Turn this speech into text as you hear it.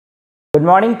Good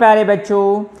morning प्यारे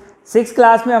बच्चों। 6th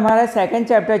class में हमारा सेकंड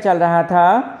चैप्टर चल रहा था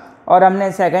और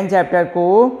हमने सेकंड चैप्टर को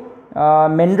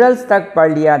मिनरल्स तक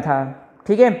पढ़ लिया था।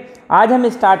 ठीक है, आज हम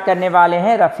स्टार्ट करने वाले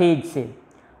हैं रफेज से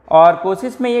और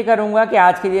कोशिश मैं ये करूँगा कि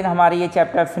आज के दिन हमारा ये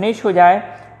चैप्टर फिनिश हो जाए।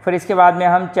 फिर इसके बाद में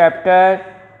हम चैप्टर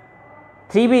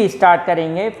 3 भी स्टार्ट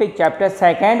करेंगे, फिर चैप्टर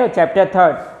 2 और चैप्टर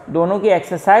 3 दोनों की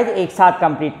एक्सरसाइज एक साथ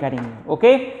कंप्लीट करेंगे।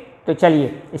 ओके, तो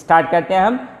चलिए स्टार्ट करते हैं।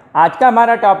 हम आज का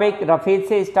हमारा टॉपिक रफेज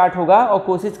से स्टार्ट होगा और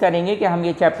कोशिश करेंगे कि हम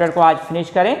ये चैप्टर को आज फिनिश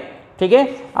करें। ठीक है,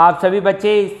 आप सभी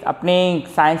बच्चे अपने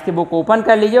साइंस की बुक ओपन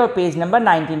कर लीजिए और पेज नंबर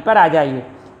 19 पर आ जाइए।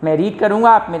 मैं रीड करूँगा,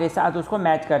 आप मेरे साथ उसको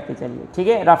मैच करते चलिए। ठीक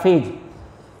है, रफेज।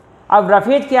 अब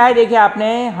रफेज क्या है,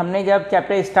 देखिए हमने जब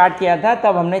चैप्टर स्टार्ट किया था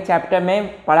तब हमने चैप्टर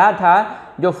में पढ़ा था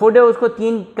जो फूड है उसको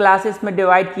 3 क्लासेस में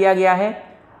डिवाइड किया गया है,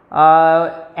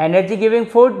 energy giving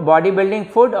food, body building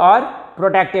food और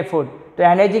प्रोटेक्टिव फूड। तो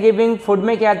एनर्जी गिविंग फूड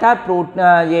में क्या था,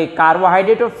 ये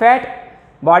कार्बोहाइड्रेट और फैट।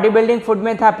 बॉडी बिल्डिंग फूड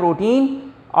में था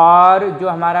प्रोटीन और जो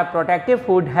हमारा प्रोटेक्टिव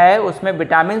फूड है उसमें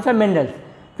विटामिन और मिनरल्स।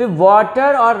 फिर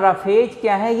वाटर और रफेज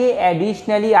क्या है, ये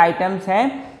एडिशनली आइटम्स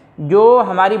हैं जो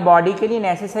हमारी बॉडी के लिए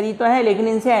नेसेसरी तो है लेकिन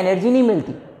इनसे एनर्जी नहीं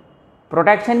मिलती,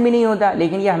 प्रोटेक्शन भी नहीं होता,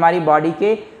 लेकिन ये हमारी बॉडी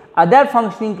के अदर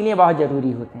फंक्शनिंग के लिए बहुत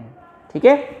ज़रूरी होते हैं। ठीक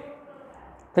है,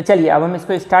 तो चलिए अब हम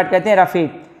इसको स्टार्ट करते हैं।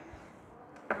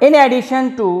 Roughage. In addition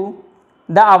to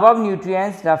the above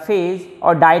nutrients, rafage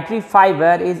or dietary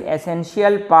fiber is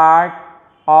essential part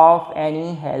of any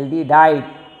healthy diet।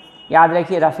 याद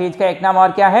रखिए रफेज का एक नाम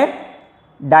और क्या है,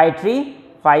 डाइटरी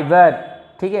फाइबर।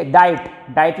 ठीक है,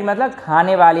 डाइटरी मतलब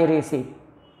खाने वाले रेसे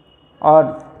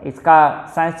और इसका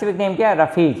साइंटिफिक नेम क्या है,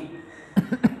 रफेज।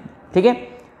 ठीक है,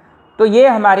 तो ये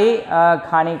हमारे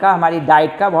खाने का, हमारी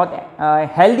डाइट का बहुत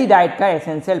हेल्दी डाइट का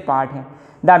एसेंशियल पार्ट है।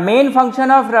 The main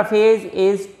function of roughage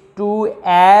is to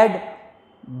add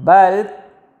bulk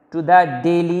to the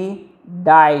daily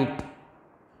diet।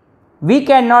 we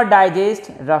cannot digest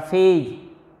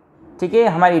roughage. ठीक है,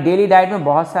 हमारी डेली डाइट में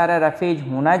बहुत सारा रफेज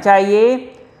होना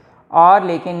चाहिए और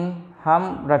लेकिन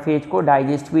हम रफेज को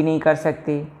डाइजेस्ट भी नहीं कर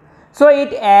सकते। So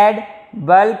it add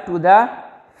bulk to the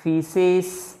faeces.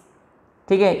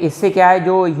 ठीक है, इससे क्या है,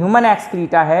 जो ह्यूमन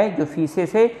एक्सक्रीटा है, जो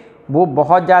फीसेस है, वो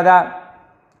बहुत ज़्यादा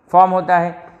फॉर्म होता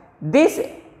है। This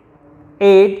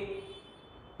ad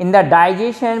in the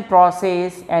digestion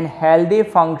process and healthy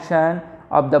function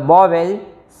of the bowel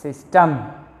system।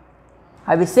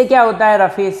 अब इससे क्या होता है,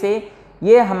 रफेज से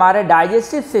ये हमारे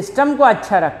डाइजेस्टिव सिस्टम को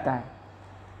अच्छा रखता है।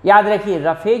 याद रखिए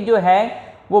रफेज जो है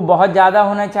वो बहुत ज़्यादा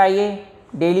होना चाहिए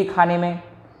डेली खाने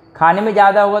में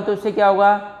ज़्यादा होगा तो उससे क्या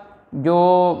होगा,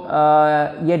 जो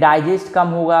ये डाइजेस्ट कम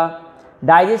होगा।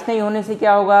 डाइजेस्ट नहीं होने से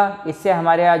क्या होगा, इससे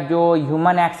हमारे जो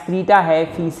ह्यूमन एक्सक्रीटा है,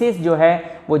 फीसेस जो है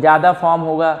वो ज़्यादा फॉर्म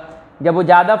होगा। जब वो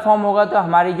ज़्यादा फॉर्म होगा तो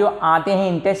हमारी जो आंतें हैं,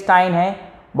 इंटेस्टाइन हैं,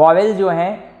 बॉवेल जो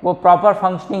हैं, वो प्रॉपर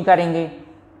फंक्शनिंग करेंगे।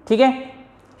 ठीक है,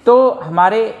 तो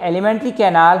हमारे एलिमेंट्री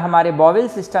कैनाल, हमारे बॉवेल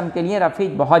सिस्टम के लिए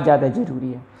रफेज बहुत ज़्यादा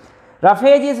ज़रूरी है।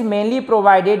 Roughage is mainly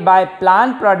provided by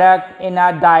plant product in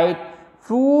our diet.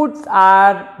 Fruits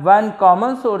are one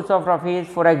common source of roughage,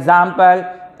 for example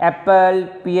Apple,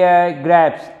 peer,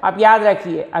 grapes. आप याद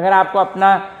रखिए, अगर आपको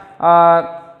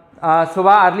अपना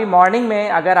सुबह अर्ली मॉर्निंग में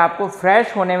अगर आपको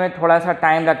फ्रेश होने में थोड़ा सा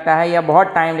टाइम लगता है या बहुत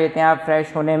टाइम लेते हैं आप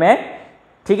फ्रेश होने में,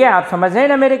 ठीक है, आप समझ रहे हैं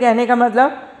ना मेरे कहने का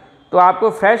मतलब। तो आपको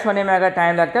फ्रेश होने में अगर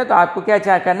टाइम लगता है तो आपको क्या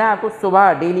करना है, आपको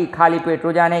सुबह डेली खाली पेट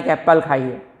रोजाना एक एप्पल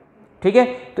खाइए। ठीक है,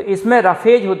 तो इसमें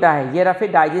रफेज होता है, ये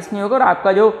रफेज डाइजेस्ट नहीं होगा और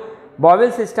आपका जो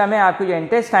बॉवेल सिस्टम है, आपकी जो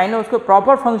इंटेस्टाइन है, उसको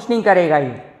प्रॉपर फंक्शनिंग करेगा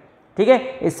ये। ठीक है,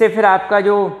 इससे फिर आपका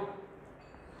जो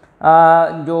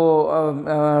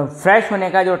फ्रेश होने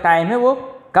का जो टाइम है वो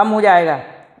कम हो जाएगा,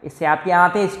 इससे आपकी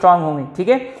आंतें स्ट्रांग होंगी। ठीक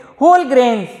है, whole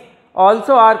grains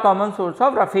also are common source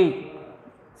of roughage.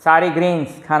 सारे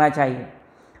ग्रेन्स खाना चाहिए।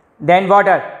 Then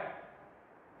water.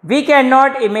 We can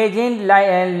not imagine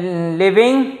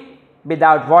living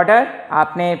without water.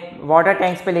 आपने वाटर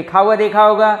टैंक्स पे लिखा हुआ देखा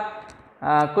होगा।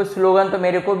 कुछ स्लोगन तो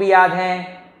मेरे को भी याद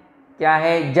हैं। क्या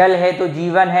है, जल है तो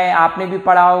जीवन है। आपने भी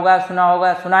पढ़ा होगा,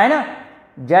 सुना है ना,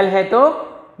 जल है तो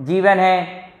जीवन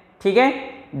है। ठीक है,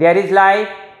 there is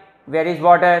life where is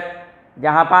water.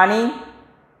 जहाँ पानी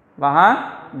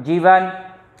वहाँ जीवन,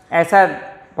 ऐसा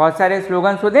बहुत सारे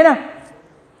स्लोगन्स होते ना।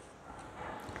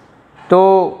 तो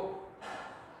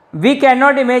we can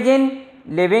not imagine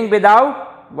living without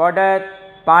water.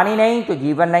 पानी नहीं तो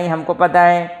जीवन नहीं, हमको पता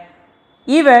है।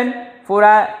 Even for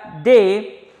a day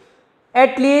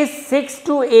at least 6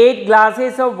 to 8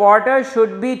 glasses of water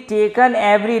should be taken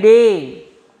every day.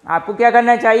 आपको क्या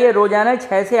करना चाहिए, रोजाना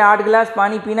 6 से 8 गिलास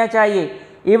पानी पीना चाहिए।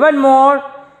 Even more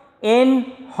in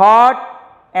hot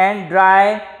and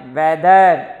dry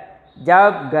weather.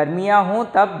 जब गर्मियाँ हों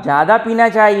तब ज़्यादा पीना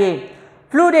चाहिए।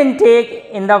 Fluid intake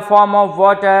in the form of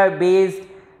water based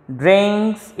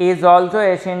drinks is also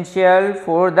essential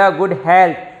for the good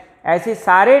health. ऐसे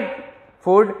सारे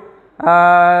फूड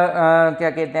क्या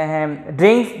कहते हैं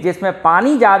ड्रिंक्स जिसमें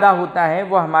पानी ज़्यादा होता है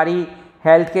वो हमारी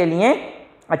हेल्थ के लिए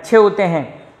अच्छे होते हैं।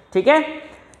 ठीक है।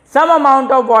 Some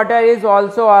amount of water is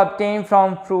also obtain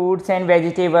from fruits and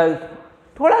vegetables.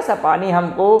 थोड़ा सा पानी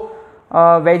हमको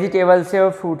वेजिटेबल से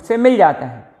और फ्रूट से मिल जाता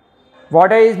है।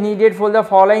 Water is needed for the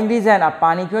following reason. अब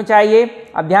पानी क्यों चाहिए?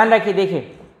 अब ध्यान रखिए,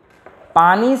 देखिए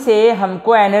पानी से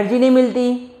हमको एनर्जी नहीं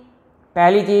मिलती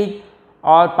पहली चीज़,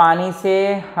 और पानी से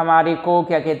हमारे को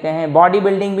क्या कहते हैं बॉडी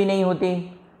बिल्डिंग भी नहीं होती।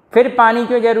 फिर पानी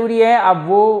क्यों ज़रूरी है अब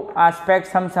वो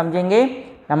एस्पेक्ट्स हम समझेंगे।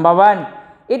 Number 1,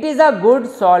 it is a good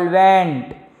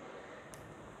solvent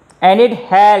and it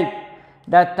help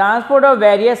the transport of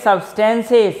various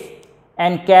substances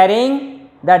and carrying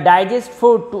the digest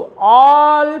food to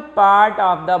all part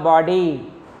of the body.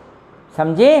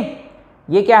 समझे?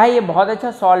 ये क्या है? ये बहुत अच्छा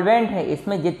सॉल्वेंट है।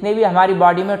 इसमें जितने भी हमारी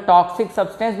बॉडी में टॉक्सिक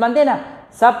सब्सटेंस बनते ना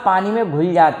सब पानी में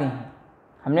घुल जाते हैं।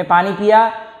 हमने पानी पिया,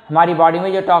 हमारी बॉडी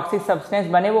में जो टॉक्सिक सब्सटेंस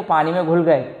बने वो पानी में घुल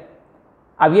गए।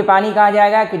 अब ये पानी कहाँ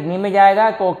जाएगा? किडनी में जाएगा,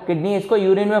 तो किडनी इसको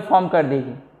यूरिन में फॉर्म कर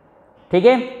देगी। ठीक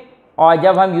है। और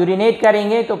जब हम यूरिनेट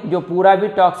करेंगे तो जो पूरा भी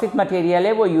टॉक्सिक मटेरियल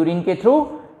है वो यूरिन के थ्रू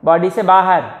बॉडी से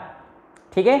बाहर।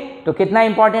 ठीक है। तो कितना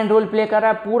इंपॉर्टेंट रोल प्ले कर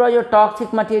रहा है? पूरा जो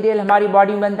टॉक्सिक मटेरियल हमारी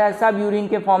बॉडी में बनता है सब यूरिन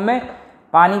के फॉर्म में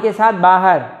पानी के साथ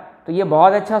बाहर। तो ये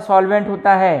बहुत अच्छा सॉल्वेंट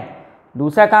होता है।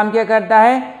 दूसरा काम क्या करता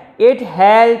है? It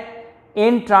help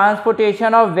in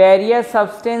transportation of various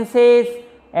substances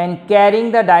and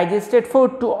carrying the digested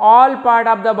food to all part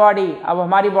of the body. अब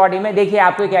हमारी बॉडी में देखिए,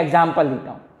 आपको एक एग्जांपल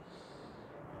देता हूँ।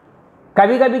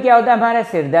 कभी कभी क्या होता है, हमारा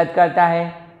सिर दर्द करता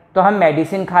है तो हम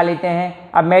मेडिसिन खा लेते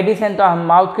हैं। अब मेडिसिन तो हम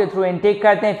माउथ के थ्रू इनटेक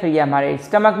करते हैं, फिर ये हमारे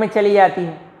स्टमक में चली जाती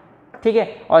है। ठीक है।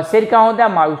 और सिर कहाँ होता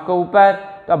है? माउथ के ऊपर।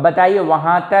 तो अब बताइए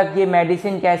वहाँ तक ये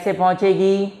मेडिसिन कैसे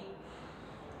पहुँचेगी?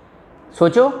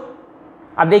 सोचो।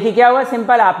 अब देखिए क्या हुआ,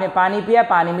 सिंपल, आपने पानी पिया,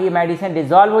 पानी में ये मेडिसिन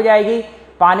डिज़ोल्व हो जाएगी।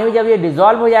 पानी में जब ये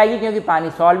डिज़ोल्व हो जाएगी, क्योंकि पानी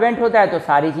सॉल्वेंट होता है तो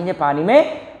सारी चीज़ें पानी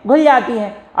में घुल जाती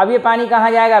हैं। अब ये पानी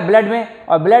कहाँ जाएगा? ब्लड में,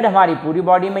 और ब्लड हमारी पूरी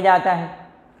बॉडी में जाता है।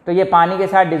 तो ये पानी के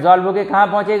साथ डिज़ोल्व होकर कहाँ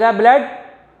पहुँचेगा?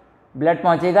 ब्लड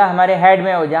पहुँचेगा हमारे हेड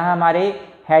में, और जहाँ हमारे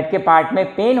हेड के पार्ट में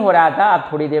पेन हो रहा था अब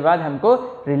थोड़ी देर बाद हमको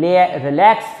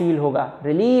रिलैक्स फील होगा,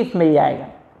 रिलीफ मिल जाएगा।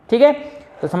 ठीक है।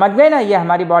 तो समझ गए ना, ये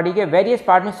हमारी बॉडी के वेरियस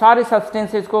पार्ट में सारे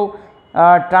सब्सटेंसेस को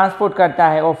ट्रांसपोर्ट करता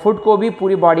है और फूड को भी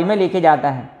पूरी बॉडी में लेके जाता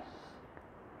है।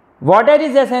 Water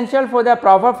is essential for the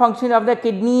proper function of the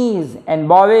kidneys and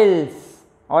बॉवेल्स।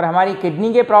 और हमारी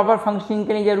किडनी के प्रॉपर फंक्शनिंग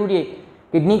के लिए जरूरी है।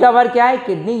 किडनी का वर्क क्या है?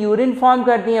 किडनी यूरिन फॉर्म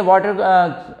करती है, वाटर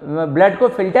ब्लड को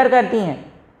फिल्टर करती हैं।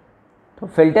 तो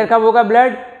फिल्टर कब होगा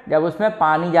ब्लड? जब उसमें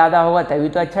पानी ज़्यादा होगा, तभी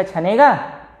तो अच्छा छनेगा,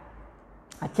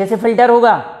 अच्छे से फिल्टर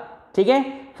होगा। ठीक है।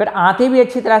 फिर आंतें भी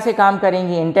अच्छी तरह से काम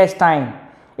करेंगी, intestine.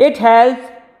 It helps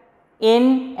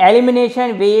in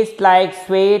elimination waste like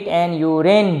sweat and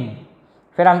urine.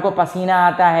 फिर हमको पसीना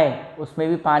आता है, उसमें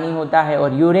भी पानी होता है,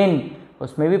 और यूरिन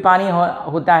उसमें भी पानी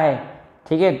होता है।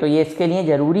 ठीक है। तो ये इसके लिए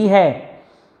ज़रूरी है।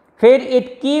 फिर it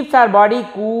keeps our body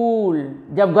cool.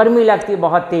 जब गर्मी लगती है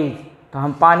बहुत तेज़ तो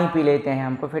हम पानी पी लेते हैं,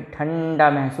 हमको फिर ठंडा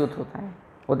महसूस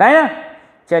होता है ना।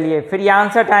 चलिए फिर ये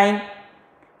answer time.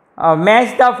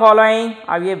 Match the following.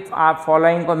 अब ये आप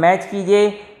फॉलोइंग को मैच कीजिए।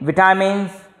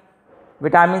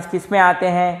 विटामिन्स किस में आते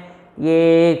हैं?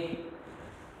 ये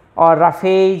और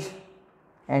roughage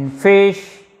and fish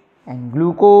and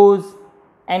glucose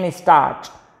and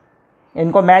starch,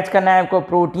 इनको मैच करना है आपको।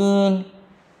 Protein,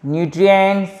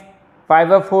 nutrients,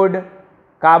 fibre food,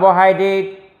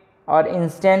 carbohydrate और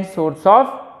इंस्टेंट सोर्स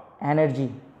ऑफ एनर्जी।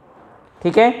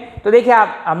 ठीक है। तो देखिए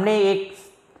आप, हमने एक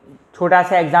छोटा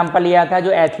सा एग्जांपल लिया था।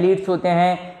 जो एथलीट्स होते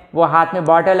हैं वो हाथ में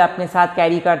बॉटल अपने साथ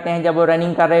कैरी करते हैं जब वो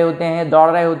रनिंग कर रहे होते हैं, दौड़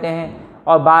रहे होते हैं,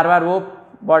 और बार बार वो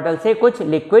बॉटल से कुछ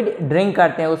लिक्विड ड्रिंक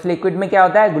करते हैं। उस लिक्विड में क्या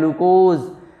होता है? ग्लूकोज।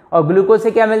 और ग्लूकोज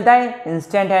से क्या मिलता है?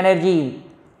 Instant energy.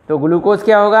 तो ग्लूकोज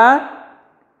क्या होगा?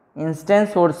 Instant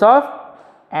source of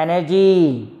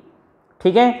energy.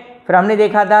 ठीक है। फिर हमने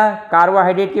देखा था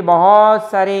कार्बोहाइड्रेट के बहुत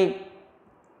सारे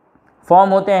फॉर्म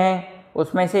होते हैं,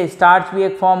 उसमें से स्टार्च भी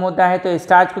एक फॉर्म होता है। तो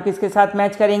स्टार्च को किसके साथ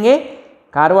मैच करेंगे?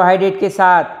 कार्बोहाइड्रेट के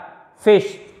साथ।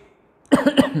 फिश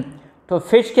तो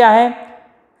फिश क्या है?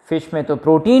 फिश में तो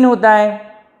प्रोटीन होता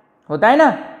है ना।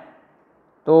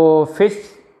 तो फिश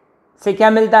से क्या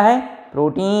मिलता है?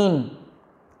 प्रोटीन।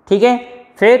 ठीक है।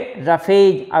 फिर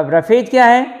रफेज। अब रफेज क्या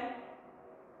है?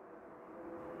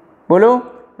 बोलो।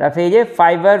 रफेज है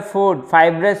फाइबरस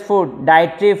फूड,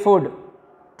 डाइटरी फूड।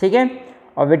 ठीक है।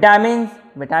 और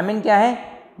विटामिन क्या है?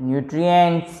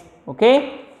 न्यूट्रिएंट्स। ओके,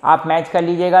 आप मैच कर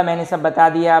लीजिएगा, मैंने सब बता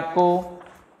दिया आपको।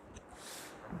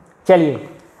 चलिए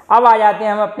अब आ जाते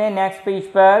हैं हम अपने नेक्स्ट पेज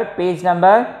पर, पेज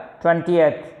नंबर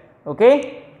 20। ओके,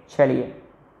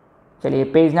 चलिए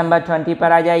पेज नंबर 20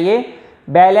 पर आ जाइए।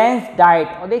 बैलेंस डाइट,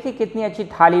 और देखिए कितनी अच्छी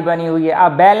थाली बनी हुई है। A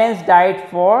balance diet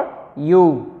for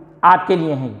you, आपके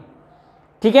लिए है,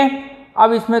 ठीक है।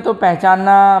 अब इसमें तो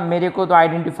पहचानना मेरे को तो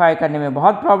आइडेंटिफाई करने में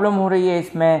बहुत प्रॉब्लम हो रही है।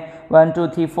 इसमें 1 2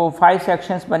 3 4 5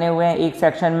 सेक्शंस बने हुए हैं। एक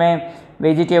सेक्शन में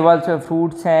वेजिटेबल्स और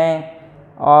फ्रूट्स हैं,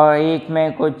 और एक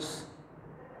में कुछ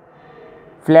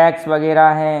फ्लैक्स वगैरह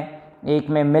हैं, एक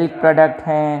में मिल्क प्रोडक्ट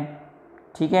हैं,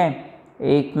 ठीक है,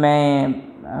 एक में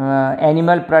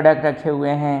एनिमल प्रोडक्ट रखे हुए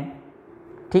हैं,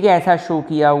 ठीक है, ऐसा शो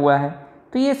किया हुआ है।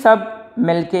 तो ये सब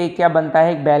मिलके क्या बनता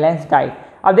है, एक बैलेंस डाइट।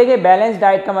 अब देखिए बैलेंस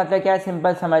डाइट का मतलब क्या है,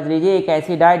 सिंपल समझ लीजिए, एक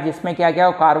ऐसी डाइट जिसमें क्या क्या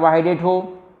हो, कार्बोहाइड्रेट हो,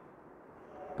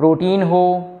 प्रोटीन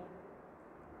हो,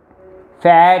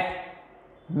 fat,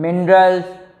 minerals,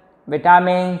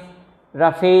 vitamin,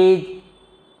 roughage,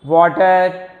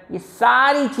 water, ये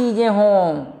सारी चीज़ें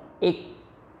हों एक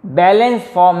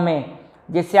बैलेंस फॉर्म में,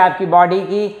 जिससे आपकी बॉडी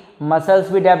की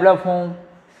मसल्स भी डेवलप हों,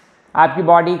 आपकी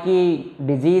बॉडी की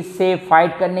डिजीज़ से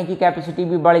फाइट करने की कैपेसिटी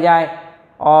भी बढ़ जाए,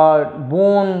 और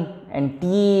bone and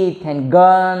teeth and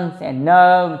guns and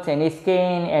nerves and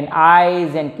skin and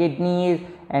eyes and kidneys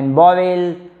and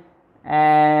bowel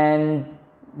and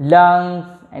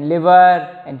lungs and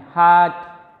liver and heart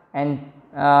and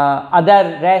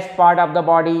other rest part of the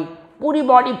body, पूरी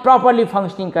body properly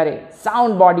functioning करे,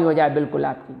 sound body हो जाए बिल्कुल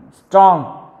आपकी, strong,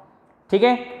 ठीक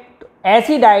है। तो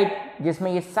ऐसी डाइट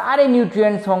जिसमें ये सारे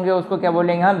न्यूट्रिएंट्स होंगे उसको क्या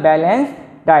बोलेंगे हम, बैलेंस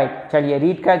डाइट। चलिए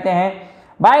रीड करते हैं।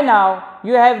 Bye now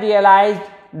you have realised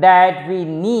that we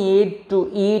need to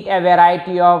eat a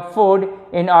variety of food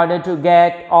in order to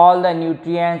get all the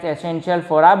nutrients essential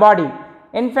for our body.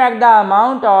 In fact, the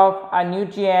amount of a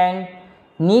nutrient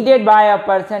needed by a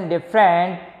person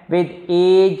different with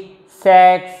age,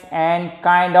 sex and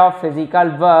kind of physical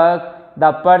work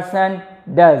the person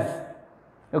does.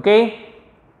 Okay?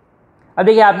 अब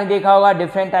देखिए आपने देखा होगा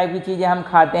different type की चीज़ें हम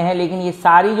खाते हैं, लेकिन ये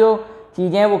सारी जो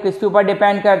चीज़ें हैं वो किसके ऊपर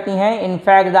डिपेंड करती हैं,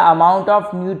 in fact the amount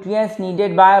of nutrients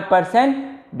needed bye a person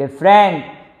different,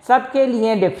 सबके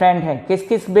लिए डिफरेंट है। किस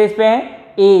किस बेस पे है,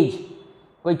 एज,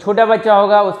 कोई छोटा बच्चा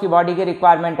होगा उसकी बॉडी की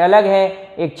रिक्वायरमेंट अलग है,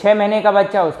 एक 6 महीने का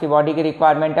बच्चा उसकी बॉडी की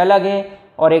रिक्वायरमेंट अलग है,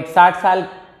 और एक 60 साल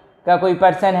का कोई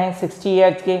पर्सन है 60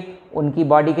 ईयर्स के, उनकी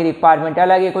बॉडी की रिक्वायरमेंट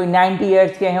अलग है, कोई 90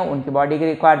 ईयर्स के हैं उनकी बॉडी की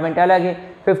रिक्वायरमेंट अलग है,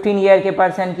 15 ईयर के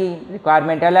पर्सन की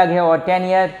रिक्वायरमेंट अलग है, और 10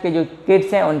 ईयर के जो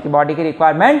किड्स हैं उनकी बॉडी की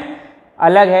रिक्वायरमेंट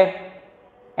अलग है।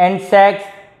 एंड सेक्स,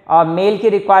 और मेल की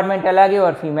रिक्वायरमेंट अलग है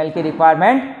और फीमेल की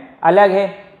रिक्वायरमेंट अलग है,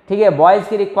 ठीक है, बॉयज़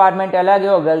की रिक्वायरमेंट अलग है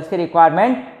और गर्ल्स की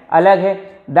रिक्वायरमेंट अलग है।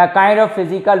 The kind of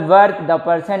physical work the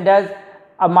person does,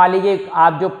 अब मान लीजिए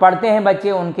आप जो पढ़ते हैं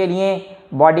बच्चे उनके लिए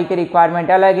बॉडी की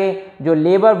रिक्वायरमेंट अलग है, जो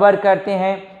लेबर वर्क करते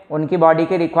हैं उनकी बॉडी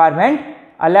की रिक्वायरमेंट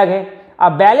अलग है। A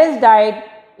balance diet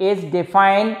is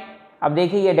defined, अब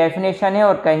देखिए ये डेफिनेशन है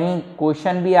और कहीं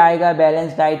क्वेश्चन भी आएगा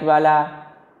बैलेंस डाइट वाला,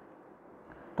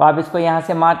 तो आप इसको यहाँ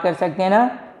से मार्क कर सकते हैं ना,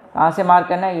 कहाँ से मार्क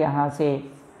करना है, यहाँ से।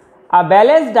 A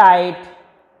balance diet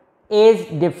is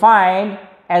defined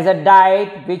as a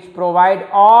diet which provide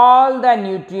all the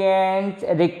nutrients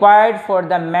required for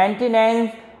the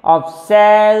maintenance of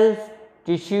cells,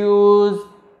 tissues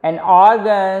and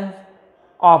organs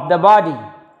of the body,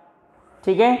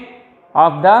 ठीक है,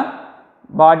 of the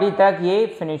body तक ये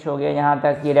फिनिश हो गया, यहाँ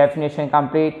तक ये definition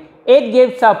complete. It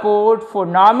gives support for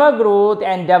normal growth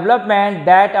and development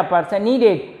that a person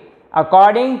needed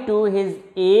according to his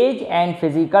age and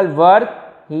physical work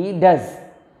he does.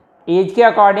 As के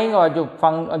अकॉर्डिंग और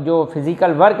जो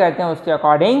फिजिकल वर्क करते हैं उसके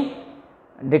अकॉर्डिंग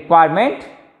रिक्वायरमेंट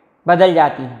बदल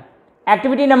जाती है।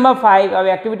 एक्टिविटी नंबर 5, अब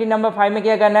एक्टिविटी नंबर 5 में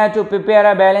क्या करना है, to prepare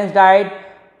a balance diet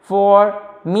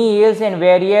for meals in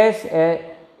various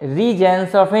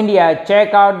regions of India,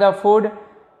 check out the food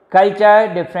culture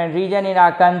different reason in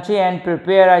our country and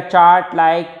prepare a chart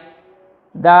like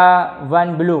the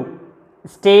one blue.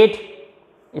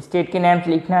 State के names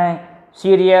लिखना है,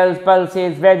 serials,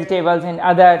 pulses, vegetables and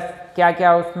others, क्या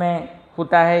क्या उसमें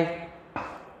होता है,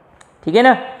 ठीक है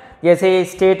ना। जैसे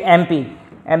स्टेट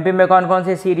एमपी में कौन कौन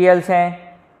से सीरियल्स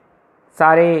हैं,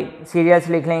 सारे सीरियल्स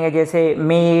लिख लेंगे, जैसे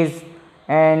मेज़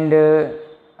and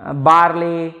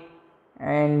barley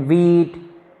and wheat,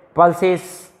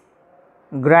 pulses,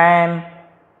 gram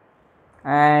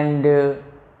and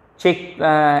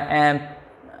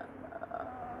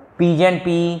pigeon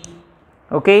P,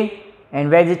 okay. And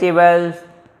vegetables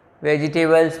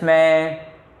में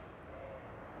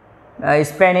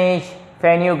Spanish,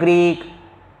 fenugreek,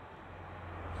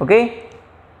 okay,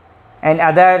 and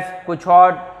others कुछ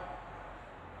और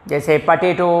जैसे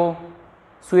potato,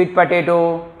 sweet potato,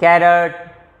 carrot,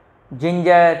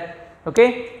 ginger. Okay,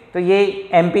 तो ये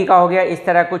एमपी का हो गया। इस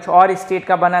तरह कुछ और स्टेट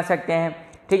का बना सकते हैं।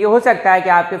 ठीक है, हो सकता है कि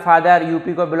आपके फादर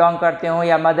यूपी को बिलोंग करते हो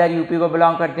या मदर यूपी को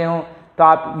बिलोंग करते हो, तो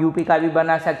आप यूपी का भी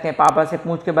बना सकते हैं। पापा से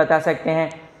पूछ के बता सकते हैं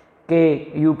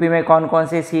कि यूपी में कौन कौन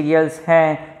से सीरियल्स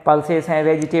हैं, पल्सेस हैं,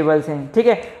 वेजिटेबल्स हैं। ठीक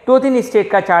है, 2-3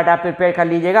 स्टेट का चार्ट आप प्रिपेयर कर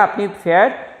लीजिएगा अपनी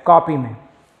फेयर कॉपी में।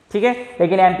 ठीक है,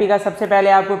 लेकिन एमपी का सबसे पहले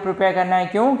आपको प्रिपेयर करना है।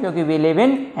 क्यों? क्योंकि we live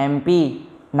in MP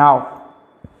now.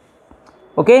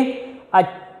 Okay, a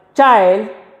child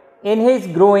in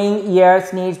his growing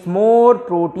years needs more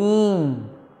protein.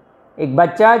 एक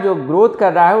बच्चा जो ग्रोथ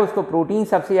कर रहा है उसको प्रोटीन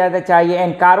सबसे ज़्यादा चाहिए।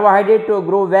 And carbohydrate to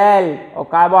grow well, और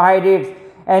carbohydrates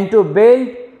and to build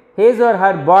his और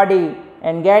हर body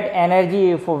and get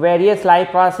energy for various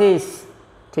life process.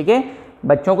 ठीक है,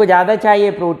 बच्चों को ज़्यादा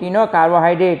चाहिए प्रोटीन और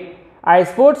carbohydrate. A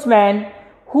sportsman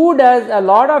who does a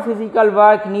lot of physical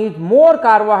work needs more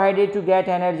carbohydrate to get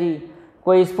energy.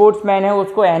 कोई स्पोर्ट्समैन है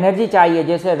उसको एनर्जी चाहिए,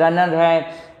 जैसे रनर है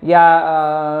या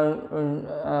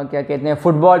क्या कहते हैं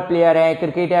फुटबॉल प्लेयर है,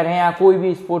 क्रिकेटर हैं, या कोई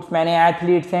भी स्पोर्ट्समैन है,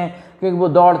 एथलीट्स हैं, क्योंकि वो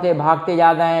दौड़ते भागते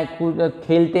ज़्यादा हैं,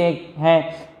 खेलते हैं,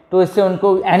 तो इससे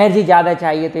उनको एनर्जी ज़्यादा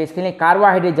चाहिए, तो इसके लिए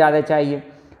कार्बोहाइड्रेट ज़्यादा चाहिए।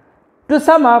 To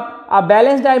sum up, a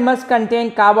balanced diet must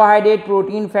contain carbohydrate,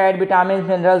 protein, fat, vitamins,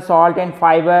 minerals, salt and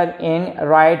fiber in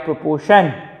right proportion.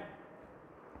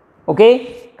 Okay,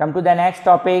 come to the next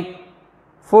topic,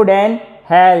 food and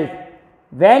health.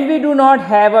 When we do not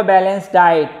have a balanced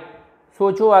diet,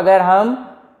 सोचो अगर हम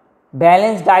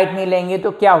balance diet नहीं लेंगे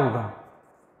तो क्या होगा?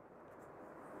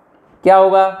 क्या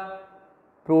होगा?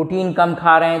 प्रोटीन कम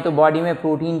खा रहे हैं तो बॉडी में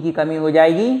प्रोटीन की कमी हो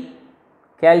जाएगी,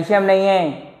 कैल्शियम नहीं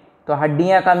है तो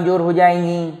हड्डियां कमज़ोर हो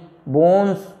जाएंगी,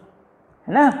 बोन्स,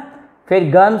 है ना, फिर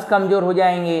गम्स कमज़ोर हो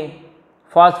जाएंगे,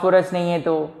 फास्फोरस नहीं है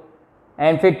तो,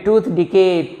 एंड फिर टूथ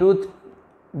डिके, टूथ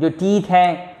जो टीथ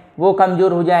हैं वो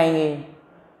कमज़ोर हो जाएंगे,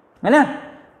 है ना,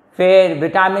 फिर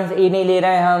विटामिन ए नहीं ले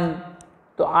रहे हैं हम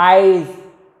तो आइज़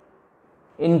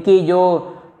इनकी जो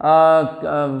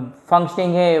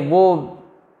फंक्शनिंग है वो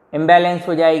इम्बैलेंस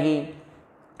हो जाएगी,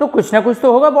 तो कुछ ना कुछ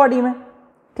तो होगा बॉडी में।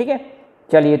 ठीक है,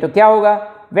 चलिए, तो क्या होगा?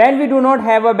 When we do not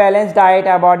have a balanced diet,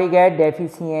 our body get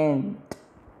deficient.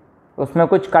 उसमें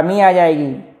कुछ कमी आ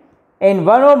जाएगी in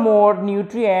one or more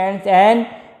nutrients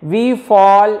and we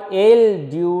fall ill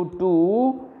due to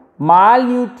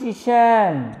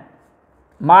malnutrition.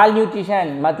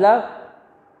 Malnutrition मतलब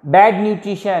bad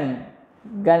nutrition,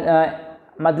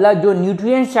 मतलब जो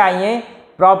न्यूट्रिएंट्स चाहिए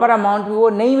प्रॉपर अमाउंट में वो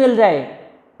नहीं मिल रहे,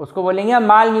 उसको बोलेंगे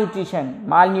माल nutrition,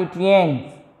 mall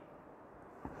nutrients.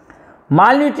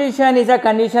 Malnutrition is a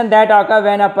condition that occurs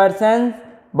when a person's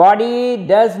body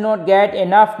does not get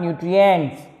enough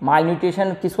nutrients. Malnutrition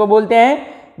किसको बोलते हैं?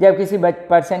 जब किसी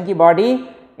पर्सन की बॉडी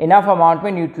इनफ अमाउंट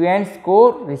में न्यूट्रिएंट्स को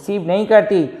रिसीव नहीं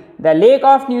करती। The lack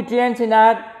of nutrients in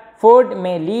our food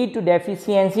may lead to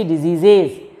deficiency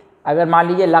diseases. अगर मान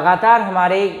लीजिए लगातार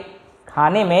हमारे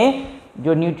खाने में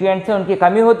जो न्यूट्रिएंट्स हैं उनकी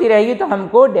कमी होती रहेगी तो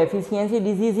हमको डेफिशिएंसी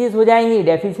डिजीजेस हो जाएंगी।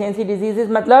 डेफिशिएंसी डिजीजेस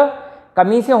मतलब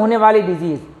कमी से होने वाली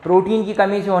डिजीज़, प्रोटीन की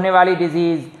कमी से होने वाली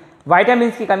डिजीज़,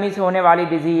 विटामिन्स की कमी से होने वाली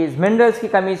डिजीज़, मिनरल्स की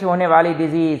कमी से होने वाली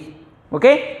डिजीज़।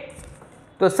 ओके,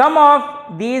 तो सम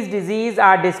of these disease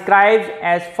are described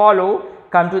as follow.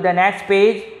 Come to the next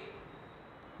page.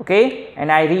 Okay,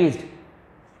 and I read.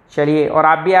 चलिए, और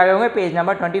आप भी आ गए होंगे पेज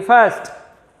नंबर 21।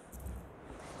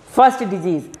 First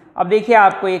disease. अब देखिए,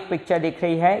 आपको एक पिक्चर दिख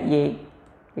रही है, ये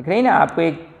दिख रही है ना आपको,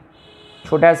 एक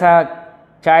छोटा सा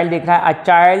चाइल्ड दिख रहा है। A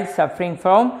child suffering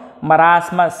from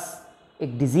marasmus,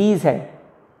 एक डिजीज़ है।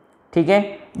 ठीक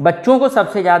है, बच्चों को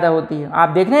सबसे ज़्यादा होती है। आप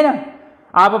देख रहे हैं ना,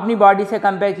 आप अपनी बॉडी से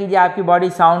कंपेयर कीजिए, आपकी बॉडी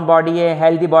साउंड बॉडी है,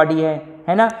 हेल्दी बॉडी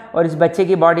है ना, और इस बच्चे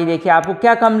की बॉडी देखिए, आपको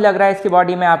क्या कम लग रहा है इसकी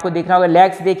बॉडी में? आपको दिख रहा होगा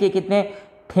लेग्स देखिए कितने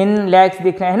थिन लेग्स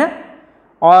दिख रहे हैं ना,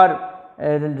 और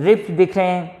रिब्स दिख रहे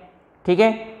हैं। ठीक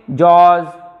है, जॉज,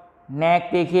 नेक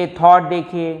देखिए, थॉट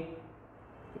देखिए,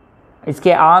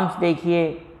 इसके आर्म्स देखिए,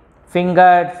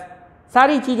 फिंगर्स,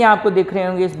 सारी चीज़ें आपको दिख रही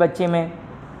होंगी इस बच्चे में।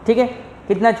 ठीक है,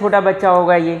 कितना छोटा बच्चा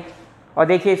होगा ये। और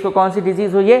देखिए इसको कौन सी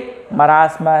डिजीज़ हुई है?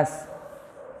 मरासमस।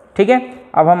 ठीक है,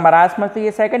 अब हम मरासमस, तो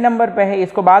ये सेकंड नंबर पे है,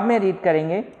 इसको बाद में रीड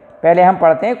करेंगे, पहले हम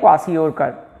पढ़ते हैं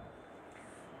kwashiorkor.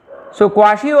 So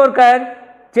kwashiorkor,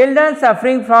 children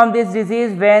suffering from this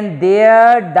disease when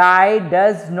their diet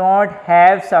does not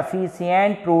have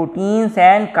sufficient proteins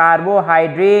and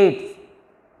carbohydrates.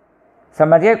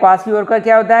 समझिए क्वाशियोरकर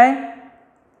क्या होता है?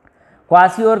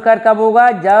 क्वाशियोरकर कब होगा?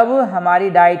 जब हमारी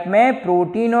डाइट में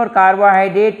प्रोटीन और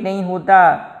कार्बोहाइड्रेट नहीं होता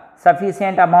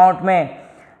सफिशिएंट अमाउंट में।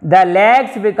 The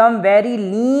legs become very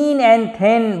lean and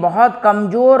thin, बहुत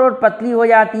कमज़ोर और पतली हो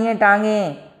जाती हैं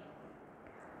टांगें।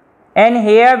 And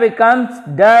hair becomes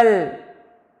dull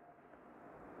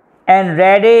and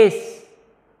reddish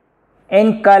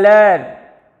in colour,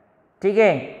 ठीक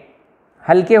है,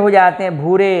 हल्के हो जाते हैं,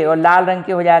 भूरे और लाल रंग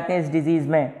के हो जाते हैं इस डिजीज़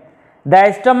में। The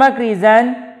stomach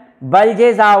reason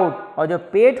bulges out, और जो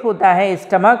पेट होता है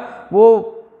स्टमक वो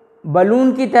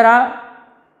बलून की तरह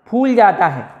फूल जाता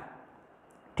है,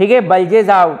 ठीक है, bulges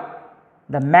out.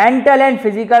 The mental and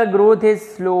physical growth is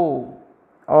slow,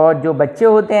 और जो बच्चे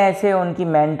होते हैं ऐसे उनकी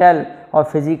मेंटल और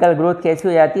फिजिकल ग्रोथ कैसी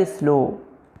हो जाती है, स्लो।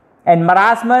 एंड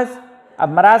मरासमस, अब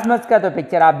मरासमस का तो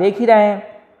पिक्चर आप देख ही रहे हैं,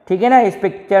 ठीक है ना, इस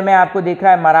पिक्चर में आपको दिख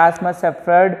रहा है मरासमस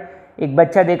सफर्ड, एक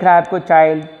बच्चा दिख रहा है आपको,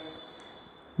 child.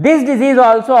 This disease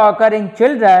also occur in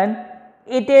children,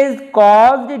 it is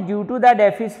caused due to the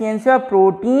deficiency of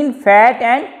protein, fat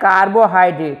and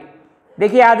carbohydrate.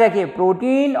 देखिए याद रखिए,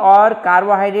 प्रोटीन और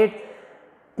कार्बोहाइड्रेट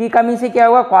की कमी से क्या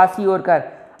होगा, क्वासियोरकर।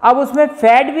 अब उसमें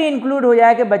फैट भी इंक्लूड हो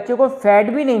जाए कि बच्चे को फैट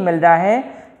भी नहीं मिल रहा है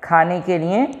खाने के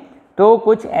लिए, तो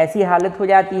कुछ ऐसी हालत हो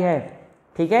जाती है,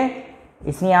 ठीक है।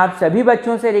 इसलिए आप सभी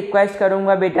बच्चों से रिक्वेस्ट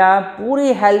करूंगा, बेटा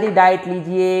पूरी हेल्दी डाइट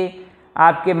लीजिए,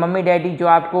 आपके मम्मी डैडी जो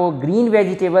आपको ग्रीन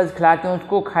वेजिटेबल्स खिलाते हैं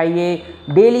उसको खाइए,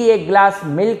 डेली 1 गिलास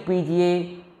मिल्क पीजिए,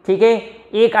 ठीक है,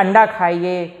 1 अंडा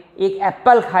खाइए, 1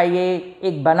 एप्पल खाइए,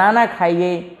 1 बनाना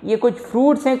खाइए। ये कुछ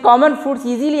फ्रूट्स हैं, कॉमन फ्रूट्स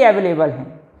इजीली अवेलेबल हैं,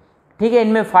 ठीक है,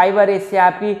 इनमें फाइबर है, इससे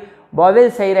आपकी बॉवेल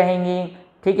सही रहेंगी,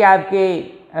 ठीक है,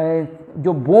 आपके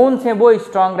जो बोन्स हैं वो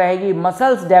स्ट्रांग रहेगी,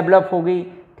 मसल्स डेवलप होगी,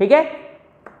 ठीक है।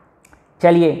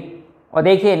 चलिए और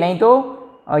देखिए, नहीं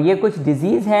तो ये कुछ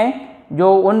डिजीज़ हैं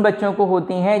जो उन बच्चों को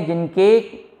होती हैं जिनके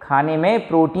खाने में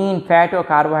प्रोटीन, फैट और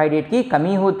कार्बोहाइड्रेट की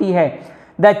कमी होती है।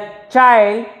 The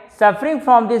child suffering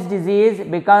from this disease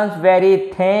becomes very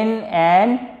thin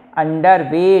and under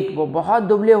weight, वो बहुत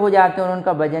दुबले हो जाते हैं और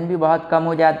उनका वजन भी बहुत कम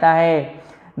हो जाता है।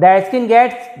 The skin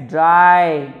gets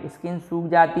dry, skin सूख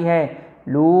जाती है,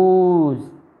 लूज,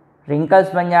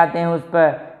 रिंकल्स बन जाते हैं उस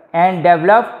पर, एंड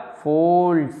डेवलप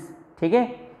फोल्ड्स, ठीक है,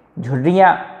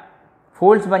 झुर्रियाँ,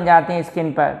 फोल्ड्स बन जाते हैं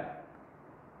स्किन पर।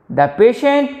 The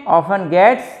patient often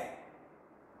gets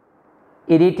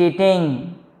irritating,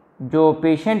 जो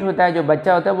पेशेंट होता है, जो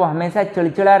बच्चा होता है, वो हमेशा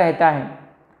चिड़चिड़ा रहता है।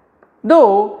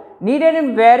 दो needed in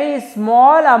very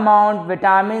small amount,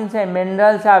 vitamins and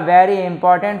minerals are very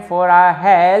important for our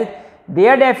health.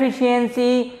 Their deficiency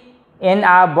in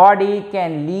our body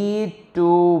can lead to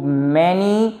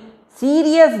many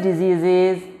serious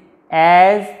diseases,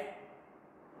 as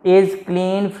is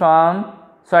clear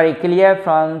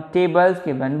from tables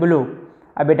given below.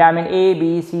 अब vitamin A,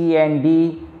 B, C and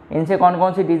D, इनसे कौन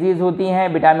कौन सी disease होती हैं।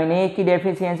 Vitamin A की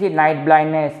deficiency, night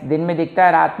blindness, दिन में दिखता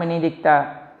है, रात में नहीं दिखता।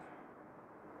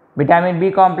 विटामिन बी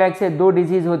कॉम्प्लेक्स से 2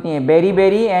 डिजीज़ होती हैं,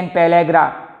 बेरी एंड पेलेग्रा।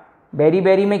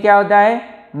 बेरी में क्या होता है,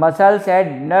 muscles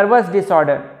and nervous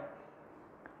disorder,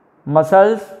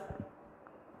 muscles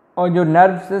और जो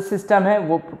नर्व सिस्टम है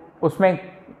वो, उसमें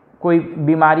कोई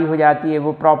बीमारी हो जाती है,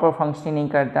 वो प्रॉपर फंक्शनिंग नहीं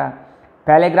करता।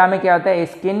 पेलेग्रा में क्या होता है,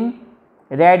 स्किन,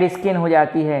 रेड स्किन हो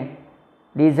जाती है,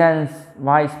 लीजन्स,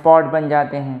 वहाँ स्पॉट बन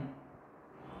जाते हैं,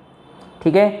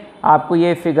 ठीक है। आपको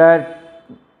ये फिगर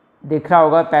दिख रहा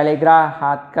होगा, पेलेग्रा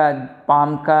हाथ का,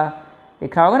 पाम का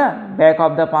दिख रहा होगा ना, बैक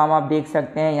ऑफ द पाम आप देख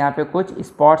सकते हैं, यहाँ पे कुछ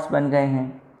स्पॉट्स बन गए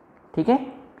हैं, ठीक है,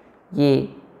 ये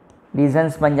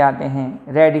लीजन्स बन जाते हैं,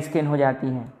 रेड स्किन हो जाती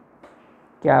है,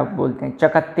 क्या बोलते हैं,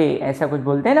 चकत्ते ऐसा कुछ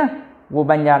बोलते हैं ना, वो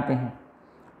बन जाते हैं।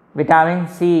 Vitamin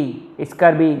C,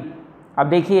 scurvy. अब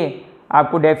देखिए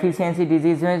आपको डेफिशिएंसी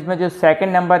डिजीज़ में, इसमें जो 2nd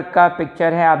नंबर का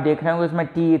पिक्चर है आप देख रहे होंगे, उसमें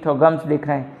टीथ और गम्स दिख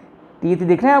रहे हैं। टीथ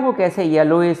दिख रहे हैं आपको कैसे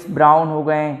येलोइश ब्राउन हो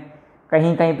गए हैं,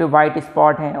 कहीं कहीं पे वाइट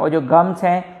स्पॉट हैं, और जो गम्स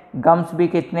हैं, गम्स भी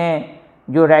कितने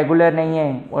जो रेगुलर नहीं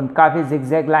है और काफ़ी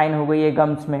जिगजैग लाइन हो गई है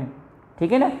गम्स में,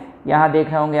 ठीक है ना। यहाँ देख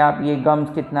रहे होंगे आप, ये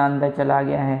गम्स कितना अंदर चला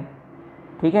गया है,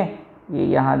 ठीक है, ये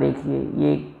यहाँ देखिए,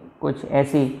 ये कुछ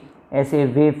ऐसे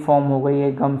वेव फॉर्म हो गई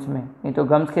है गम्स में। नहीं तो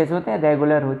गम्स कैसे होते हैं,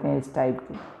 रेगुलर होते हैं इस टाइप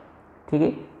के, ठीक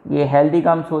है, ये हेल्दी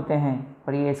गम्स होते हैं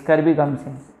और ये स्कर्बी गम्स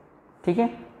हैं, ठीक है।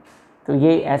 तो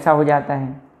ये ऐसा हो जाता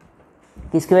है,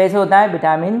 किसकी वजह से होता है,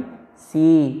 विटामिन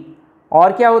सी।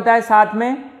 और क्या होता है साथ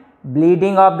में,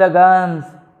 bleeding of the gums,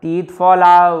 teeth fall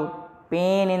out,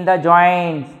 pain in the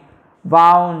joints,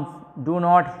 wounds do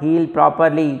not heal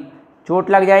properly, चोट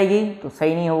लग जाएगी तो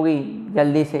सही नहीं होगी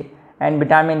जल्दी से। एंड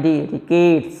विटामिन डी,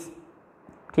 रिकेट्स,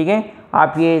 ठीक है।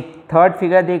 आप ये 3rd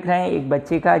फिगर देख रहे हैं एक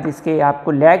बच्चे का, जिसके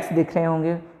आपको लेग्स दिख रहे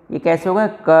होंगे, ये कैसे हो गए,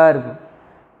 कर्व,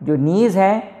 जो नीज़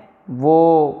हैं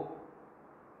वो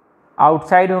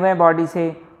आउटसाइड हो गए बॉडी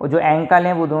से, और जो एंकल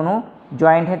हैं वो दोनों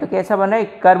जॉइंट हैं, तो कैसा बन रहा है,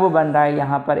 एक कर्व बन रहा है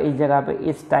यहाँ पर, इस जगह पे,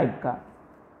 इस टाइप का,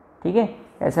 ठीक है,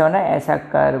 ऐसा बन रहा है, ऐसा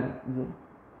कर्व, ये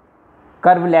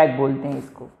कर्व लेग बोलते हैं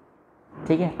इसको,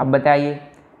 ठीक है। अब बताइए,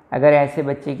 अगर ऐसे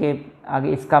बच्चे के आगे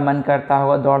इसका मन करता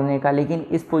होगा दौड़ने का, लेकिन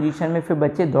इस पोजीशन में फिर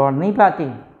बच्चे दौड़ नहीं पाते,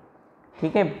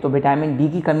 ठीक है, तो विटामिन डी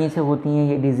की कमी से होती हैं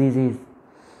ये डिजीजेज।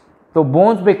 तो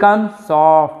bones become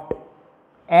soft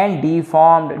and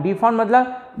deformed. Deform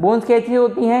मतलब बोन्स कैसी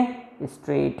होती हैं?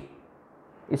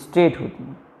 स्ट्रेट होती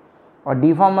हैं, और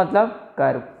डिफॉर्म मतलब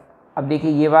कर्व। अब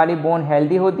देखिए ये वाली बोन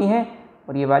हेल्दी होती हैं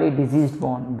और ये वाली डिजीज्ड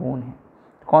बोन है।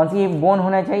 कौन सी बोन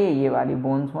होना चाहिए? ये वाली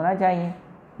बोन्स होना चाहिए,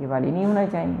 ये वाली नहीं होना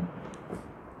चाहिए,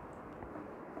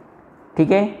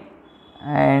 ठीक है।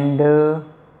 एंड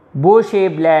बो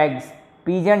shape legs,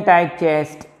 pigeon type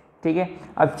chest, ठीक है।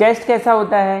 अब चेस्ट कैसा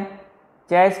होता है?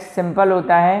 चेस्ट सिंपल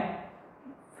होता है,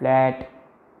 फ्लैट,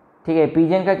 ठीक है।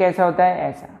 पिजन का कैसा होता है?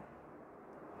 ऐसा,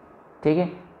 ठीक है।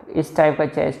 तो इस टाइप का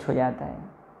चेस्ट हो जाता है।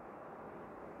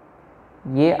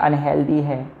 ये अनहेल्दी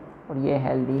है और ये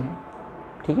हेल्दी है,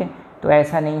 ठीक है। तो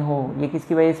ऐसा नहीं हो, ये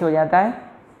किसकी वजह से हो जाता है?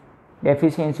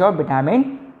 Deficiency of vitamin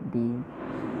D.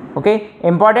 Okay,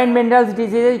 important minerals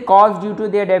diseases cause due to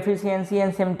their deficiency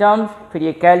and symptoms. फिर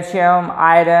ये कैल्शियम,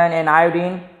 आयरन एंड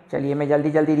आयोडीन। चलिए मैं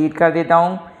जल्दी जल्दी रीड कर देता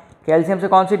हूँ। कैल्शियम से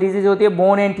कौन सी डिजीज होती है?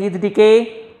 Bone and teeth decay.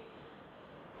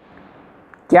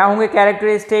 क्या होंगे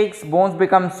characteristics? Bones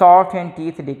become soft and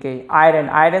teeth decay. Iron,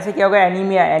 iron से क्या होगा?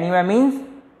 Anaemia. Anaemia means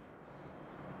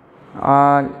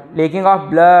lacking of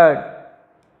blood,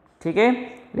 ठीक है,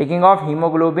 lacking of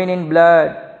haemoglobin in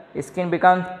blood. Skin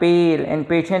becomes pale and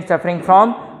patient suffering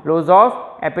from loss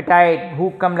of appetite,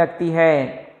 भूख कम लगती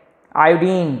है।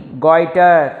 आयोडीन,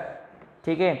 गॉइटर,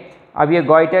 ठीक है। अब ये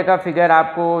गॉइटर का फिगर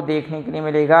आपको देखने के लिए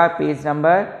मिलेगा पेज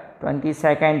नंबर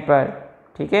 22 पर,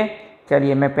 ठीक है।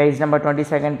 चलिए मैं पेज नंबर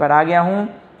 22 पर आ गया हूँ,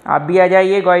 आप भी आ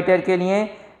जाइए गॉइटर के लिए।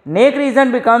 नेक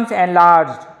रीजन बिकम्स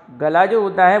एनलार्ज्ड, गला जो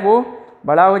होता है वो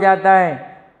बड़ा हो जाता है।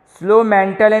 Slow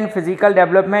mental and physical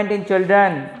development in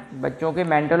children, बच्चों के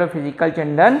मेंटल और फिजिकल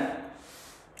चिल्ड्रन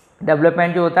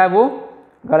डेवलपमेंट जो होता है वो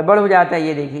गड़बड़ हो जाता है।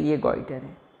 ये देखिए ये गॉइटर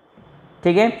है,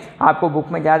 ठीक है। आपको बुक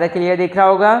में ज़्यादा क्लियर दिख रहा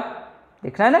होगा,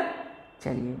 दिख रहा है ना।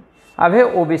 चलिए अब है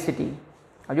ओबेसिटी।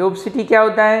 अब जो ओबेसिटी क्या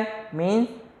होता है? मीन्स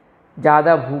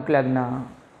ज़्यादा भूख लगना,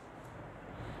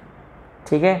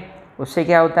 ठीक है। उससे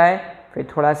क्या होता है? फिर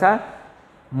थोड़ा सा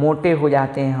मोटे हो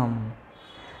जाते हैं हम।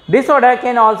 Disorder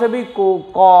can also be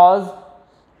caused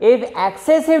if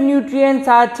excessive nutrients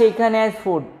are taken as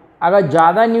food. अगर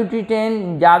ज़्यादा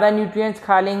न्यूट्रिएंट्स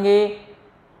खा लेंगे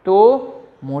तो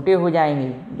मोटे हो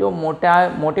जाएंगे। जो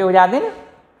मोटे हो जाते हैं ना,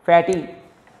 फैटी,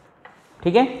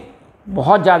 ठीक है।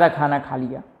 बहुत ज़्यादा खाना खा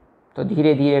लिया तो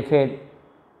धीरे धीरे फिर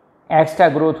एक्स्ट्रा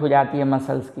ग्रोथ हो जाती है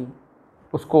मसल्स की,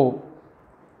 उसको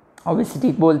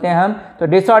ओबेसिटी बोलते हैं हम। तो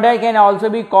disorder can also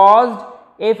be caused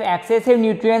if excessive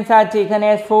nutrients are taken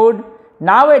as food.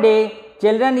 Nowadays,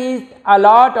 children eat a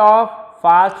lot of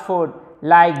fast food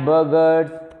like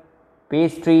burgers,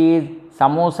 pastries,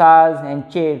 samosas and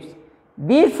chips.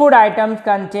 These food items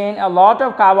contain a lot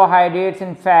of carbohydrates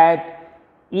and fat.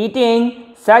 Eating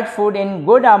such food in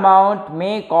good amount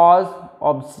may cause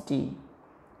obesity.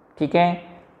 ठीक है,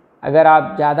 अगर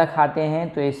आप ज़्यादा खाते हैं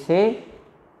तो इससे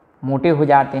मोटे हो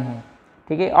जाते हैं,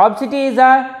 ठीक है। Obesity is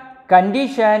a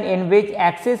condition in which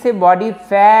excessive body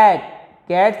fat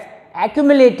gets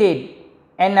accumulated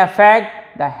and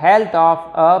affect the health of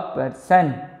a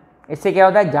person. इससे क्या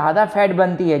होता है? ज़्यादा फैट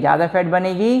बनती है, ज़्यादा फैट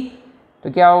बनेगी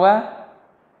तो क्या होगा?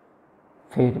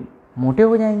 फिर मोटे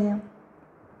हो जाएंगे हम।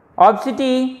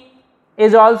 Obesity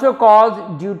is also caused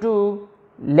due to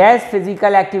less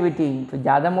physical activity. तो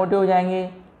ज़्यादा मोटे हो जाएंगे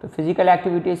तो फिजिकल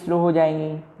एक्टिविटी स्लो हो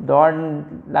जाएंगी, दौड़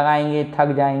लगाएंगे,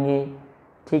 थक जाएंगे,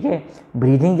 ठीक है।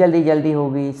 ब्रीदिंग जल्दी जल्दी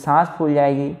होगी, सांस फूल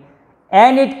जाएगी।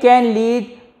 And it can lead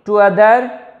to other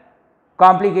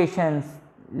complications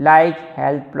like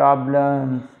health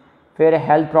problems. फिर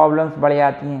हेल्थ प्रॉब्लम्स बढ़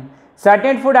जाती हैं।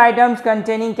 Certain food items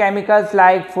containing chemicals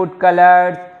like food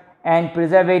colours and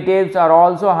preservatives are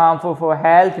also harmful for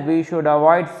health. We should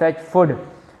avoid such food.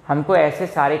 हमको ऐसे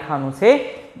सारे खानों से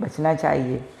बचना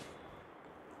चाहिए,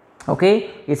 ओके।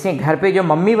 इसमें घर पे जो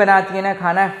मम्मी बनाती है ना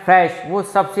खाना फ्रेश, वो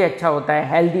सबसे अच्छा होता है,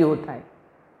 हेल्दी होता है,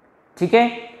 ठीक है।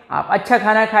 आप अच्छा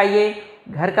खाना खाइए,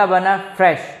 घर का बना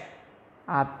फ्रेश।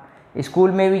 आप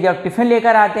स्कूल में भी जब टिफ़िन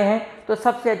लेकर आते हैं तो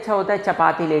सबसे अच्छा होता है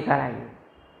चपाती लेकर आइए,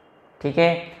 ठीक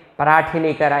है, पराठे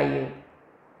लेकर आइए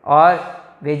और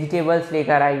वेजिटेबल्स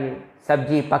लेकर आइए।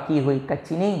 सब्जी पकी हुई,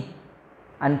 कच्ची नहीं,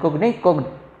 अनकुक्ड नहीं, कुक्ड,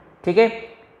 ठीक है।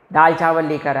 दाल चावल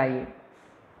लेकर आइए,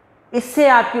 इससे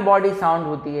आपकी बॉडी साउंड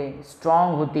होती है,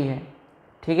 स्ट्रॉन्ग होती है,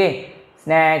 ठीक है।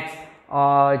 स्नैक्स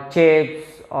और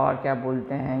चिप्स और क्या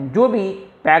बोलते हैं, जो भी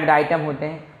पैक्ड आइटम होते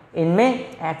हैं, इनमें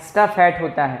एक्स्ट्रा फैट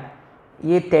होता है।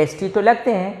 ये टेस्टी तो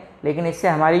लगते हैं लेकिन इससे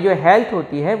हमारी जो हेल्थ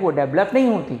होती है वो डेवलप नहीं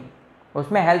होती,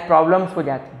 उसमें हेल्थ प्रॉब्लम्स हो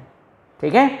जाती हैं,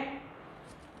 ठीक है।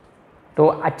 तो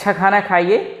अच्छा खाना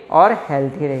खाइए और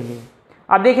हेल्थी रहिए।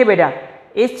 अब देखिए बेटा,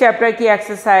 इस चैप्टर की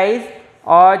एक्सरसाइज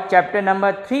और चैप्टर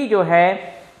नंबर 3 जो है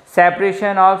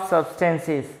सेपरेशन ऑफ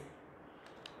सब्सटेंसेस,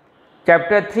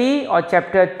 चैप्टर 3 और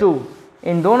चैप्टर 2,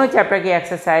 इन दोनों चैप्टर की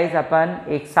एक्सरसाइज अपन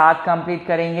एक साथ कंप्लीट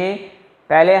करेंगे।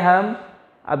 पहले हम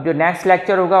अब जो नेक्स्ट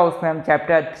लेक्चर होगा उसमें हम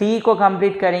चैप्टर 3 को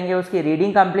कंप्लीट करेंगे, उसकी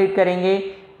रीडिंग कंप्लीट करेंगे।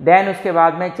 देन उसके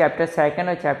बाद में चैप्टर 2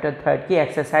 और चैप्टर 3 की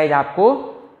एक्सरसाइज आपको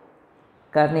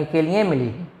करने के लिए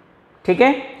मिलेगी। ठीक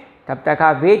है, तब तक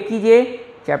आप वेट कीजिए।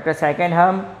 चैप्टर 2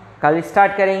 हम कल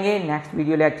स्टार्ट करेंगे। नेक्स्ट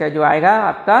वीडियो लेक्चर जो आएगा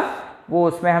आपका, वो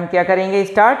उसमें हम क्या करेंगे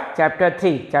स्टार्ट चैप्टर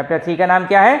 3। चैप्टर 3 का नाम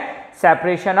क्या है?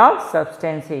 Separation of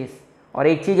substances. और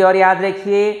एक चीज़ और याद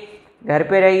रखिए, घर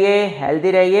पे रहिए,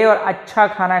 हेल्दी रहिए और अच्छा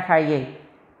खाना खाइए।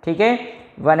 ठीक है,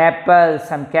 1 Apple,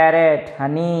 some carat,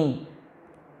 honey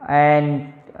and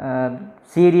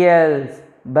serials,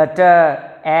 butter,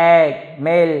 egg,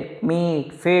 milk,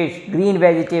 meet, fish, green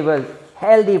vegetables,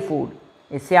 healthy food,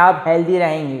 इससे आप हेल्दी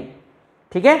रहेंगे।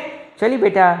 ठीक है, चलिए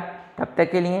बेटा, तब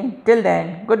तक के लिए टिल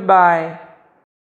देन गुड बाय।